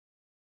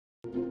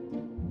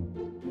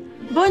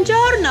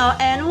Buongiorno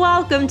and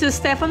welcome to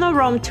Stefano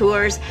Rome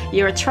Tours,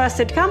 your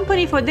trusted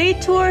company for day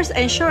tours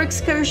and shore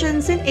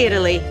excursions in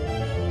Italy.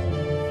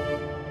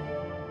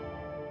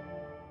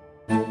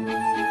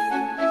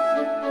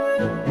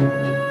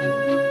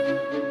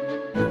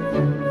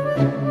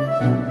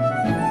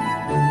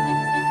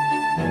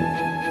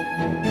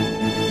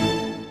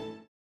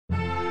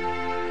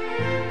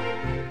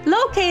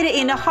 Located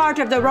in the heart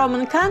of the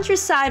Roman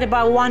countryside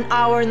about 1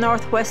 hour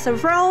northwest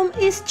of Rome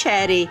is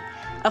CERI,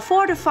 a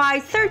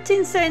fortified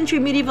 13th century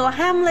medieval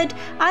hamlet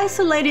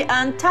isolated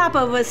on top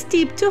of a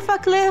steep tufa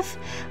cliff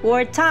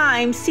where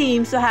time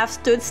seems to have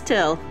stood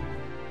still.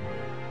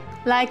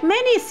 Like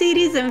many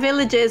cities and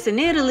villages in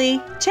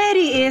Italy,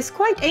 CERI is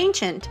quite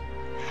ancient.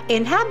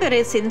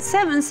 Inhabited since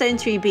 7th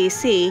century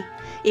BC,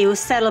 it was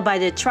settled by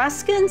the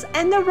Etruscans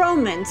and the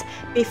Romans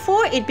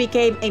before it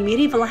became a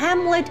medieval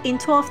hamlet in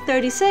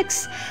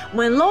 1236,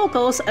 when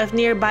locals of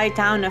nearby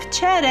town of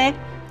CERI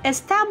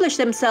established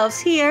themselves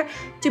here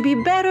to be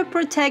better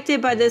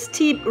protected by the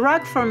steep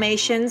rock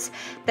formations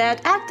that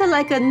acted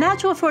like a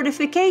natural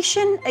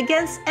fortification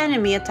against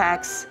enemy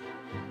attacks.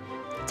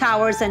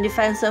 Towers and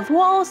defensive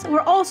walls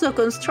were also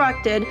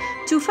constructed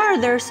to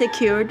further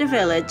secure the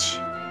village.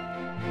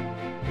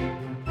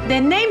 They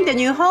named the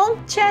new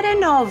home CERI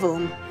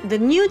Novum, the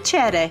new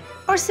CERI,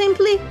 or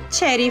simply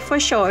CERI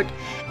for short,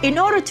 in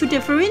order to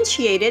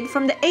differentiate it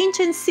from the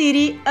ancient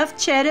city of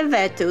Cere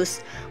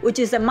Vetus, which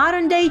is a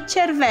modern-day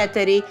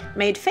Cerveteri,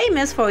 made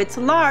famous for its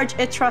large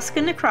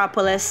Etruscan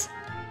necropolis.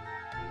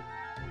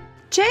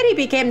 CERI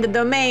became the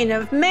domain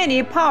of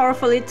many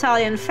powerful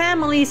Italian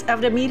families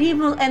of the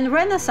medieval and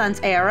Renaissance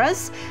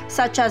eras,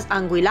 such as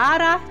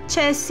Anguillara,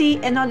 Cesi,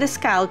 and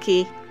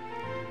Odescalchi.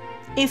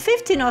 In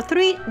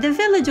 1503, the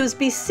village was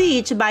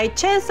besieged by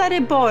Cesare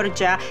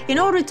Borgia in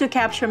order to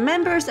capture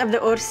members of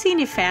the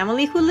Orsini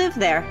family who lived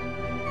there.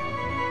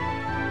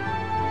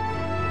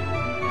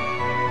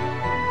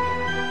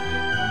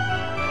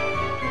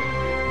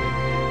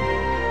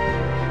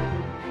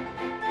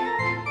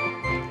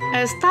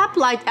 A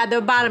stoplight at the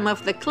bottom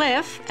of the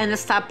cliff and a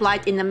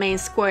stoplight in the main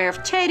square of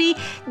CERI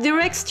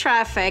directs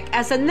traffic,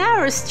 as a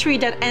narrow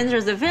street that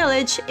enters the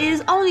village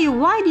is only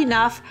wide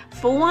enough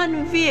for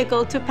one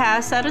vehicle to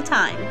pass at a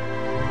time.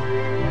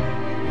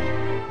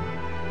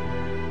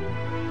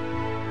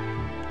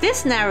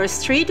 This narrow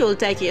street will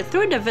take you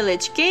through the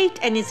village gate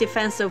and its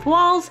defensive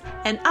walls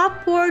and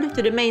upward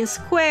to the main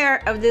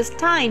square of this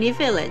tiny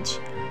village.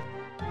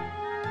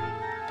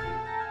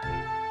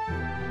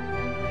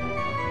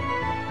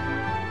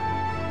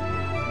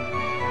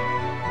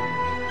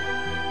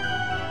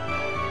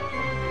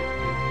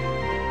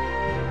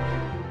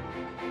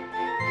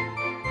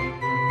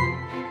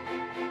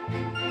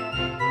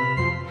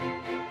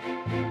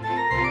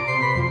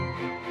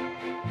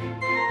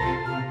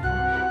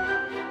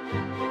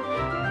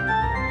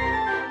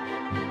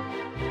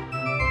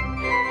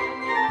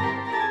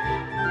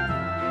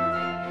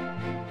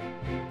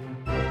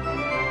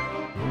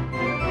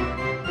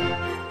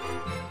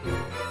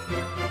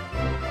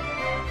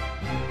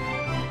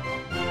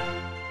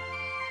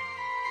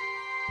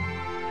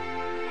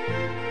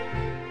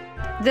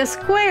 The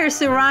square is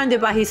surrounded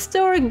by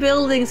historic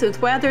buildings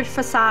with weathered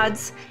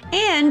facades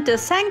and the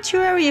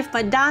Sanctuary of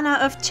Madonna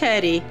of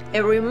CERI,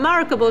 a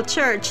remarkable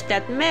church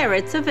that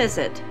merits a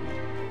visit.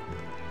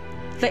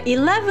 The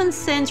 11th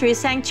century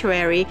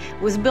sanctuary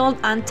was built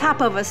on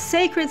top of a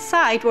sacred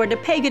site where the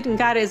pagan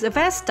goddess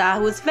Vesta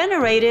was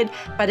venerated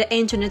by the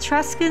ancient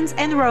Etruscans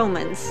and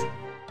Romans.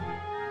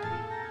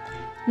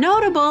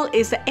 Notable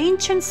is the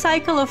ancient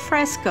cycle of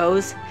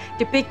frescoes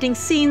depicting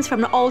scenes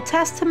from the Old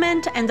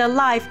Testament and the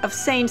life of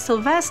Saint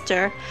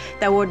Sylvester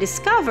that were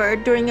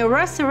discovered during a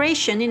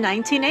restoration in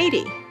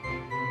 1980.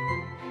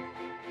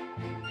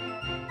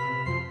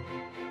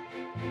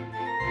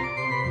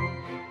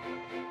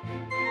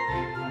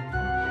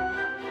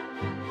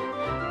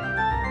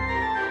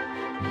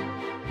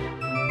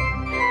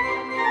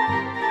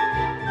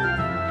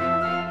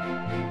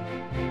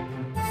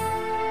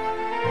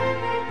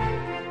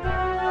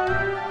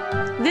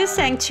 This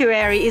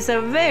sanctuary is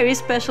a very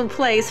special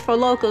place for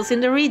locals in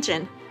the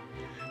region.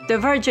 The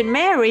Virgin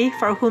Mary,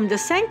 for whom the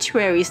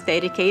sanctuary is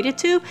dedicated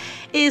to,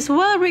 is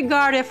well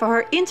regarded for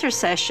her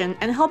intercession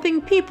and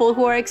helping people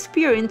who are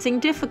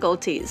experiencing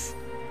difficulties.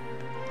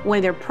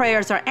 When their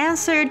prayers are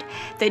answered,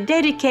 they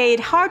dedicate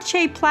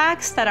heart-shaped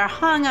plaques that are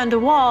hung on the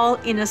wall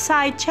in a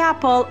side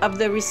chapel of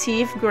the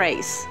Received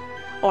Grace,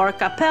 or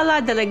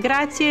Cappella delle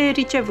Grazie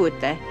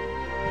Ricevute.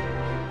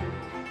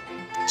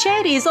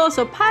 CERI is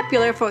also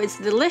popular for its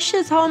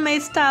delicious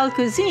homemade-style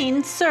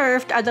cuisine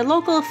served at the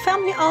local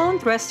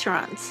family-owned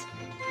restaurants.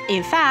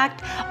 In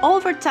fact,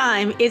 over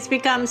time, it's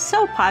become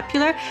so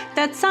popular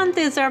that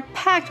Sundays are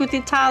packed with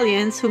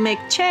Italians who make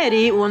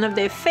CERI one of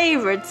their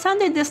favorite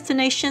Sunday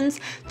destinations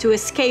to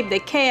escape the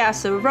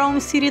chaos of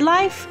Rome city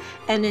life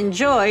and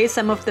enjoy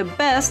some of the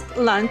best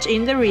lunch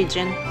in the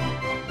region.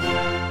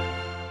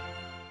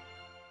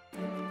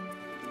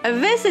 A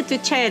visit to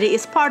CERI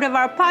is part of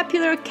our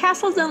popular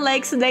Castles and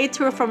Lakes day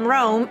tour from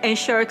Rome and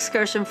Shore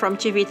Excursion from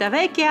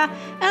Civitavecchia,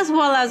 as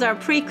well as our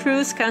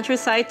pre-cruise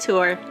countryside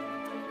tour.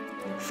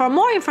 For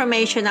more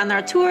information on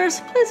our tours,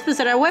 please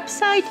visit our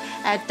website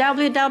at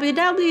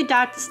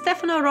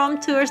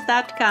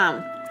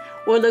www.stefanorometours.com.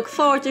 We look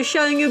forward to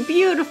showing you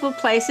beautiful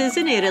places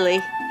in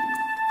Italy.